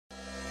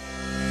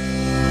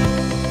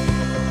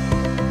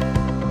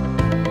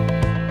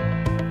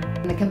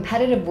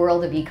competitive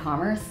world of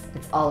e-commerce,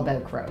 it's all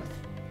about growth.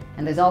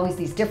 And there's always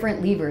these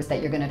different levers that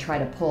you're going to try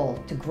to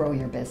pull to grow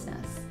your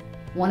business.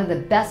 One of the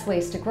best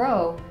ways to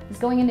grow is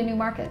going into new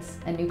markets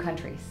and new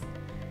countries.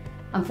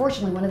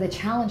 Unfortunately, one of the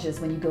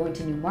challenges when you go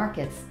into new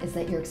markets is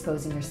that you're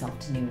exposing yourself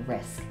to new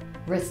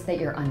risk that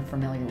you're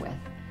unfamiliar with.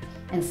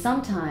 And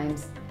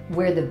sometimes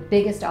where the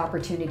biggest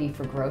opportunity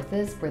for growth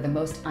is, where the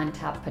most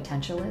untapped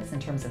potential is in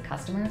terms of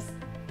customers,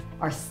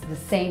 are the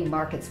same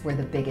markets where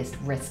the biggest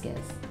risk is,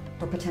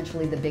 or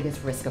potentially the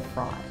biggest risk of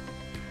fraud.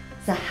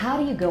 So how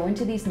do you go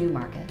into these new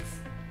markets,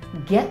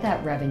 get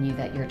that revenue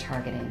that you're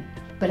targeting,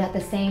 but at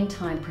the same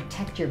time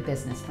protect your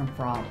business from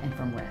fraud and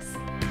from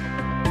risk?